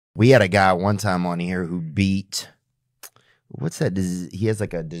We had a guy one time on here who beat, what's that? He has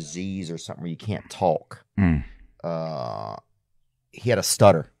like a disease or something where you can't talk. He had a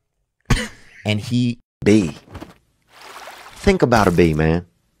stutter. And bee. Think about a bee, man.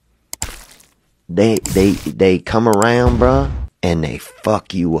 They come around, bruh, and they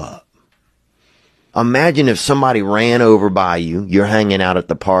fuck you up. Imagine if somebody ran over by you. You're hanging out at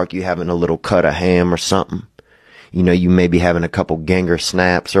the park. You having a little cut of ham or something. You know, you may be having a couple Ganger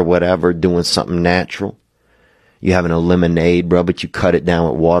snaps or whatever, doing something natural. You having a lemonade, bro, but you cut it down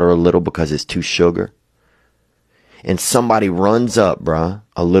with water a little because it's too sugar. And somebody runs up, bruh,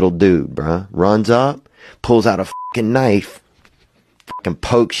 a little dude, bruh, runs up, pulls out a fucking knife, fucking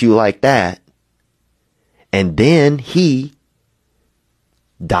pokes you like that, and then he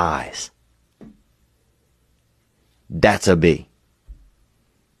dies. That's a bee.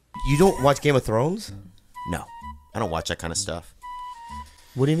 You don't watch Game of Thrones? No, I don't watch that kind of stuff.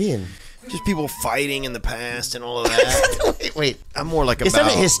 What do you mean? Just people fighting in the past and all of that. wait, I'm more like It's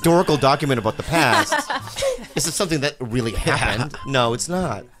not a historical document about the past. This is something that really happened. No, it's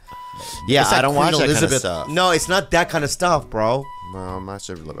not. Yeah, It's like I don't watch Queen that Elizabeth. kind of stuff. No, it's not that kind of stuff, bro. Well, I'm not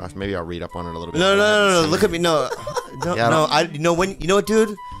sure. Maybe I'll read up on it a little bit. No. Look at me. No. Yeah, You know what,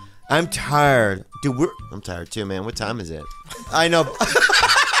 dude? I'm tired. Dude, I'm tired too, man. What time is it? I know.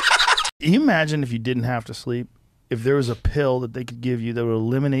 Can you imagine if you didn't have to sleep? If there was a pill that they could give you that would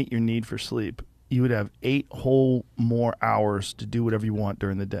eliminate your need for sleep, you would have 8 whole more hours to do whatever you want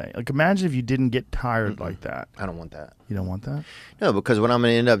during the day. Like, imagine if you didn't get tired like that. I don't want that. You don't want that? No, because what I'm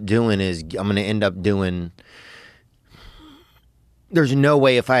going to end up doing is there's no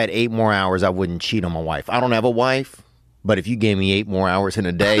way if I had 8 more hours, I wouldn't cheat on my wife. I don't have a wife, but if you gave me 8 more hours in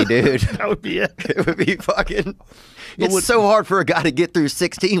a day, dude. That would be it. It would be fucking... It's so hard for a guy to get through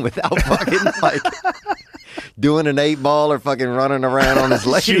 16 without fucking, like, doing an 8-ball or fucking running around on his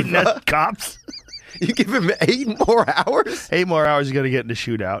lady. Shooting at cops. You give him 8 more hours? 8 more hours, you got to get in a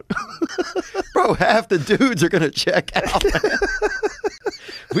shootout. Bro, half the dudes are going to check out, man.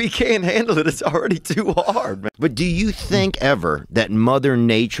 We can't handle it. It's already too hard, man. But do you think ever that Mother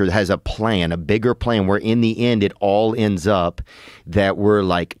Nature has a plan, a bigger plan, where in the end it all ends up that we're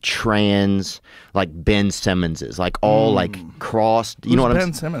like trans, like Ben Simmons is, like all like crossed? You know what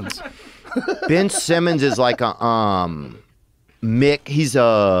I'm saying? Ben Simmons. Ben Simmons is like a Mick. He's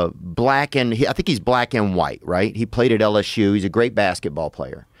a black and I think he's black and white, right? He played at LSU. He's a great basketball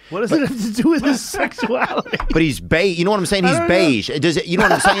player. What does it have to do with his sexuality? But he's beige. You know what I'm saying? He's beige. Does it? You know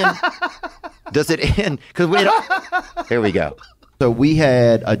what I'm saying? Does it end? Because there we go. So we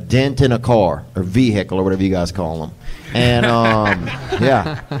had a dent in a car or vehicle or whatever you guys call them, and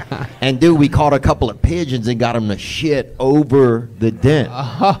yeah, and dude, we caught a couple of pigeons and got them to shit over the dent.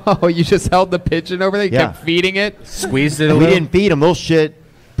 Oh, you just held the pigeon over there? You kept feeding it? Squeezed it a We little? didn't feed them. They'll shit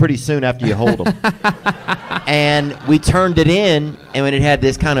pretty soon after you hold them. And we turned it in, and when it had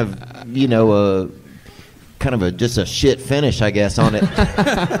this kind of, you know, just a shit finish, I guess, on it.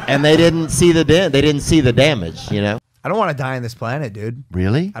 And they didn't see the dent. They didn't see the damage, you know. I don't want to die on this planet, dude.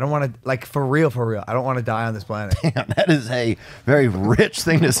 Really? I don't want to, like, for real. I don't want to die on this planet. Damn, that is a very rich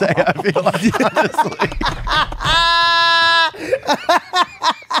thing to say, I feel like, honestly.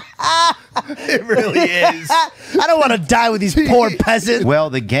 It really is. I don't want to die with these poor peasants.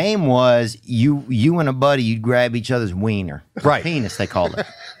 Well, the game was you and a buddy, you'd grab each other's wiener. Right. Penis, they call it.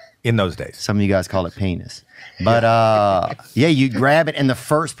 In those days. Some of you guys call it penis. But, yeah, you'd grab it, and the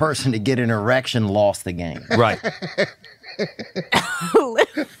first person to get an erection lost the game. Right.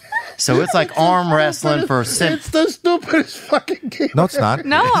 So it's like arm wrestling for It's the stupidest fucking game. No, it's not.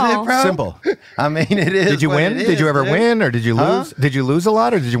 No. It's simple. I mean, it is. Did you win? Did you ever win, or did you lose? Did you lose a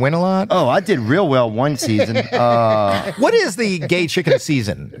lot, or did you win a lot? Oh, I did real well one season. What is the gay chicken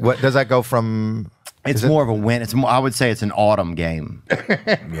season? What does that go from? It's more of a win. It's more, I would say it's an autumn game.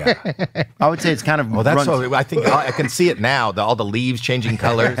 Yeah. I would say it's kind of. Well, that's so. I think I can see it now. All the leaves changing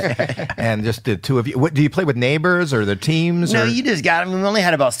colors, and just the two of you. What, do you play with neighbors or the teams? No, or? you just got. I mean, we only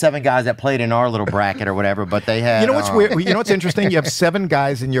had about 7 guys that played in our little bracket or whatever, but they had. You know what's weird? You know what's interesting? You have 7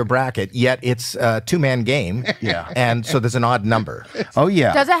 guys in your bracket, yet it's a 2-man game. Yeah, and so there's an odd number. Oh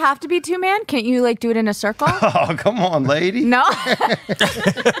yeah. Does it have to be 2-man? Can't you like do it in a circle? Oh, come on, lady. No.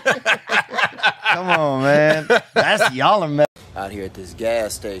 Come on, man. That's y'all are out here at this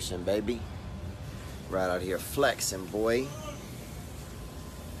gas station, baby. Right out here flexing, boy.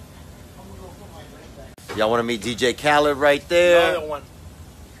 Y'all want to meet DJ Khaled right there? Another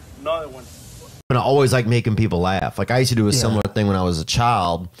one. And I always like making people laugh. Like I used to do a similar thing when I was a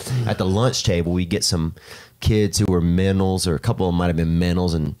child. At the lunch table, we'd get some kids who were mentals, or a couple of them might have been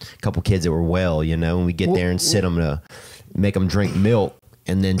mentals, and a couple kids that were well, you know, and we get there and sit them to make them drink milk.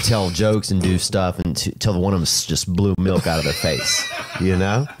 and then tell jokes and do stuff until one of them just blew milk out of their face, you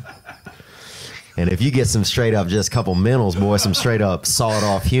know? And if you get some straight up just couple mentals, boy, some straight up sawed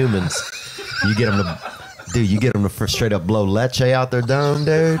off humans, you get them to, dude, you get them to straight up blow leche out their dome,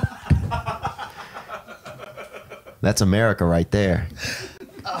 dude. That's America right there.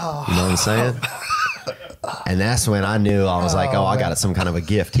 You know what I'm saying? And that's when I knew, I was like, oh, I got some kind of a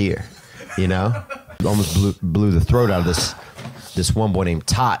gift here, you know? Almost blew the throat out of this one boy named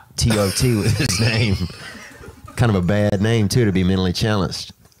Tot, T-O-T was his name. Kind of a bad name, too, to be mentally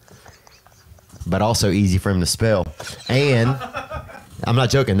challenged. But also easy for him to spell. And, I'm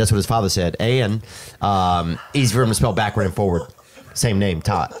not joking, that's what his father said. And easy for him to spell backward and forward. Same name,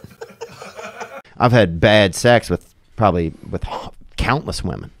 Tot. I've had bad sex with countless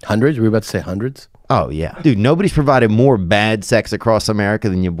women. Hundreds? Were we about to say hundreds? Oh, yeah. Dude, nobody's provided more bad sex across America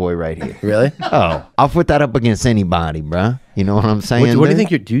than your boy right here. Really? Oh, I'll put that up against anybody, bruh. You know what I'm saying? What do you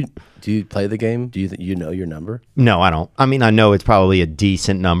think do you play the game? Do you know your number? No, I don't. I mean, I know it's probably a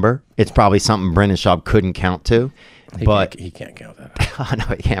decent number. It's probably something Brendan Schaub couldn't count to. He can't count that. I know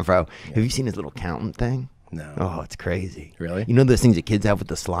he can't, bro. Yeah. Have you seen his little counting thing? No. Oh, it's crazy. Really? You know those things that kids have with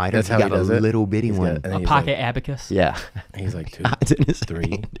the sliders? That's how he got does a it? little bitty one. A pocket abacus. Yeah. He's like 2, It's in his 3,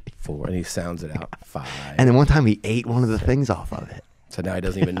 hand. 4, and he sounds it out. 5. And then one time he ate one of the things off of it. So now he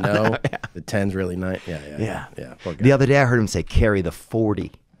doesn't even know. The 10's really nice. Yeah. Poor guy. The other day I heard him say, carry the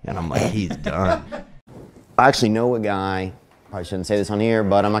 40. And I'm like, he's done. I actually know a guy, probably shouldn't say this on here,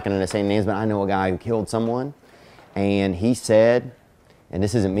 but I'm not going to say names, but I know a guy who killed someone. And he said, and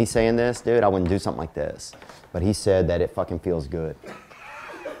this isn't me saying this, dude, I wouldn't do something like this. But he said that it fucking feels good.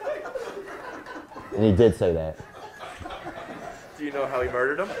 And he did say that. Do you know how he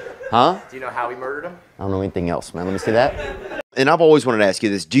murdered him? Huh? Do you know how he murdered him? I don't know anything else, man. Let me see that. And I've always wanted to ask you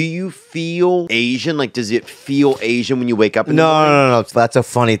this. Do you feel Asian? Like, does it feel Asian when you wake up in the morning? No. That's a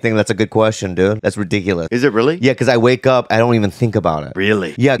funny thing. That's a good question, dude. That's ridiculous. Is it really? Yeah, because I wake up, I don't even think about it.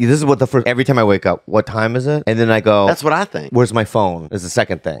 Really? Yeah, this is what every time I wake up, what time is it? And then I go, That's what I think. where's my phone? Is the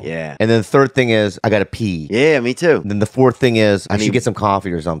second thing. Yeah. And then the third thing is, I gotta pee. Yeah, me too. And then the fourth thing is, I should get some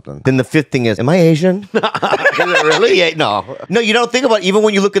coffee or something. Then the fifth thing is, am I Asian? Is it really? Yeah, no. No, you don't think about it. Even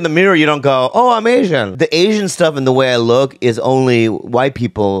when you look in the mirror, you don't go, oh, I'm Asian. The Asian stuff and the way I look is only white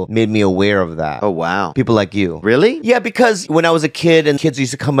people made me aware of that. Oh, wow. People like you. Really? Yeah, because when I was a kid and kids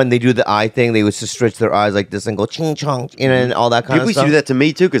used to come and they do the eye thing, they used to stretch their eyes like this and go ching chong, and all that kind People of used stuff. to do that to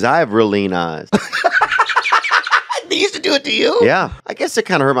me too, because I have real lean eyes. They used to do it to you? Yeah. I guess it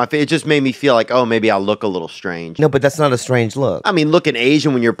kind of hurt my face. It just made me feel like, oh, maybe I look a little strange. No, but that's not a strange look. I mean, looking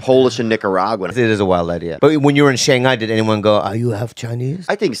Asian when you're Polish and Nicaraguan. It is a wild idea. But when you were in Shanghai, did anyone go, oh, you have Chinese?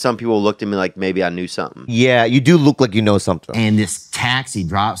 I think some people looked at me like maybe I knew something. Yeah, you do look like you know something. And this taxi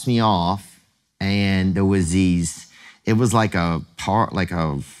drops me off, and there was it was like I don't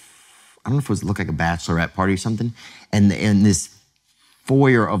know if it looked like a bachelorette party or something. And in this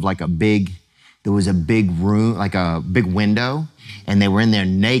foyer of there was a big room, like a big window, and they were in there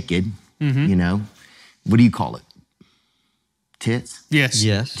naked, you know. What do you call it? Tits? Yes.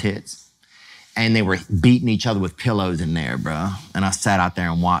 Tits. And they were beating each other with pillows in there, bro. And I sat out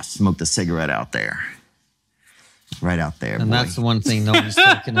there and smoked a cigarette out there. Right out there, And boy. that's the one thing nobody's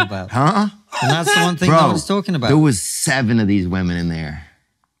talking about. Huh? And that's the one thing Bro, nobody's talking about. There was 7 of these women in there.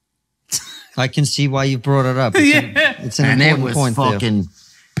 I can see why you brought it up. It's an important point, Theo.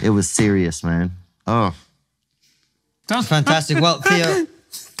 It was serious, man. Oh. Sounds fantastic. Well, Theo.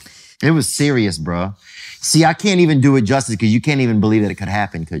 It was serious, bro. See, I can't even do it justice because you can't even believe that it could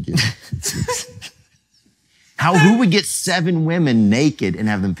happen, could you? Who would get 7 women naked and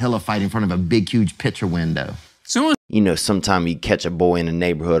have them pillow fight in front of a big, huge picture window? You know, sometime you catch a boy in the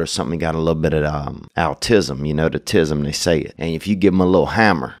neighborhood or something, got a little bit of autism, you know, the tism, they say it. And if you give him a little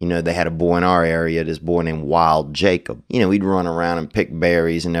hammer, you know, they had a boy in our area, this boy named Wild Jacob. You know, he'd run around and pick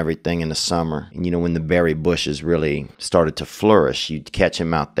berries and everything in the summer. And, you know, when the berry bushes really started to flourish, you'd catch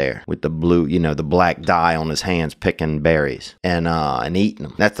him out there with the blue, you know, the black dye on his hands picking berries and eating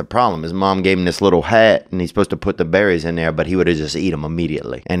them. That's the problem. His mom gave him this little hat and he's supposed to put the berries in there, but he would have just eat them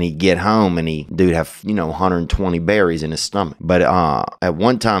immediately. And he'd get home and dude have, you know, 120 berries in his stomach. But at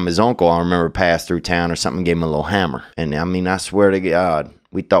one time, his uncle, I remember, passed through town or something, gave him a little hammer. And I mean, I swear to God,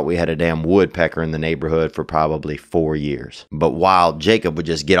 we thought we had a damn woodpecker in the neighborhood for probably 4 years. But Wild Jacob would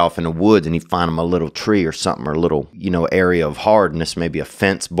just get off in the woods and he'd find him a little tree or something, or a little, you know, area of hardness, maybe a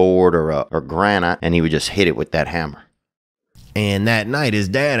fence board or granite, and he would just hit it with that hammer. And that night, his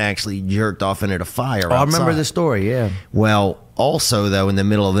dad actually jerked off into the fire outside. I remember the story, yeah. Well, also, though, in the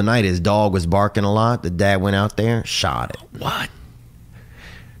middle of the night, his dog was barking a lot. The dad went out there, shot it. What?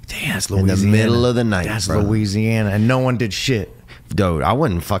 Damn, that's In Louisiana. the middle of the night, That's bro. Louisiana, and no one did shit. Dude, I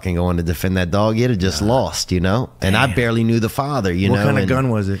wouldn't fucking go in to defend that dog. He'd have just lost, you know? And I barely knew the father, you know? What kind of and, gun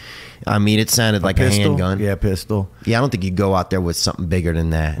was it? I mean, it sounded like pistol? a handgun. Yeah, pistol. Yeah, I don't think you go out there with something bigger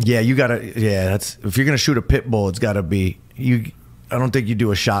than that. Yeah, you gotta. Yeah, that's if you're gonna shoot a pit bull, it's gotta be you. I don't think you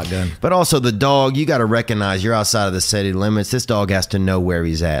do a shotgun. But also the dog, you got to recognize you're outside of the city limits. This dog has to know where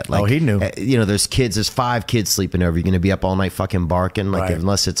he's at. Like, he knew. You know, there's 5 kids sleeping over. You're going to be up all night fucking barking. Like, Right.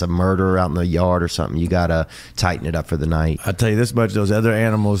 unless it's a murder out in the yard or something, you got to tighten it up for the night. I'll tell you this much: those other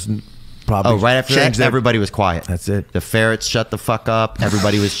animals probably. Oh, right after that, changed everybody was quiet. That's it. The ferrets shut the fuck up.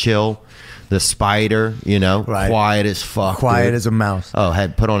 Everybody was chill. The spider, you know, quiet as fuck. Quiet dude. as a mouse. Oh,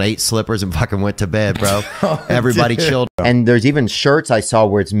 had put on 8 slippers and fucking went to bed, bro. Everybody dude. chilled. And there's even shirts I saw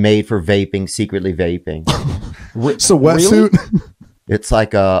where it's made for vaping, secretly vaping. So wetsuit? It's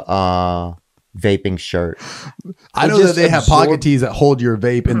like a vaping shirt. I know that they have pocket tees that hold your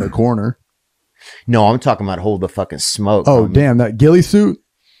vape in the corner. No, I'm talking about hold the fucking smoke. Oh, damn, that ghillie suit?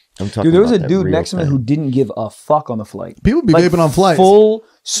 I'm talking Dude, there was a about that dude real next to me thing. who didn't give a fuck on the flight. People be vaping on flights. Full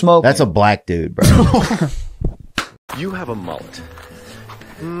smoke. That's a black dude, bro. You have a mullet.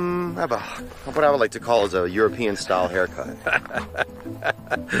 I have what I would like to call is a European style haircut.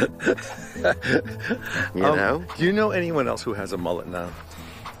 You know? Do you know anyone else who has a mullet now?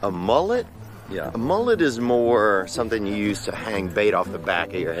 A mullet? Yeah. A mullet is more something you use to hang bait off the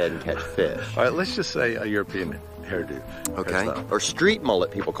back of your head and catch fish. All right, let's just say a European hairdo. Okay. Or street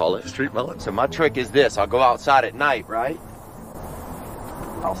mullet, people call it. Street mullet? So my trick is this. I'll go outside at night, right?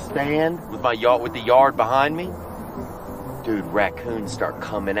 I'll stand with with the yard behind me. Dude, raccoons start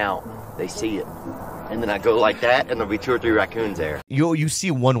coming out. They see it. And then I go like that, and there'll be 2 or 3 raccoons there. You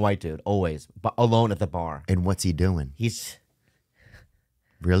see one white dude always, but alone at the bar. And what's he doing? He's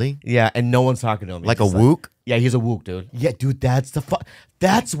Really? yeah, and no one's talking to him. Like He's a just wook? Yeah, he's a wook, dude. Yeah, dude, that's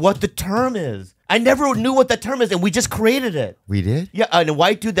what the term is. I never knew what that term is, and we just created it. We did? Yeah, and a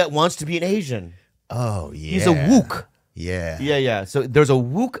white dude that wants to be an Asian. Oh, yeah. He's a wook. Yeah. Yeah. So there's a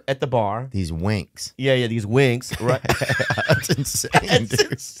wook at the bar. These winks. Yeah, these winks. Right. That's insane, That's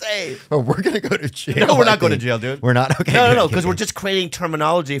dude. insane. Oh, we're going to go to jail. No, we're I not going to think. jail, dude. We're not? Okay. No, good, because good, we're good. just creating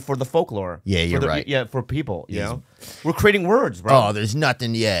terminology for the folklore. Yeah, you're right. Yeah, for people, you know? We're creating words, bro. Oh, there's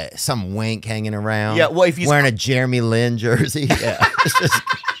nothing yet. Some wink hanging around. Yeah, well, if he's wearing a Jeremy Lin jersey. Yeah. It's just,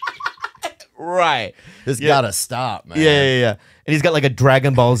 right. it's got to stop, man. Yeah. And he's got like a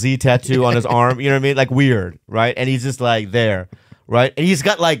Dragon Ball Z tattoo on his arm. You know what I mean? Like weird, right? And he's just like there, right? And he's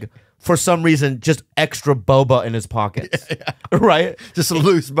got like, for some reason, just extra boba in his pockets, right? Just a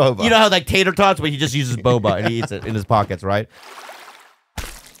loose boba. You know how like tater tots, but he just uses boba and he eats it in his pockets, right?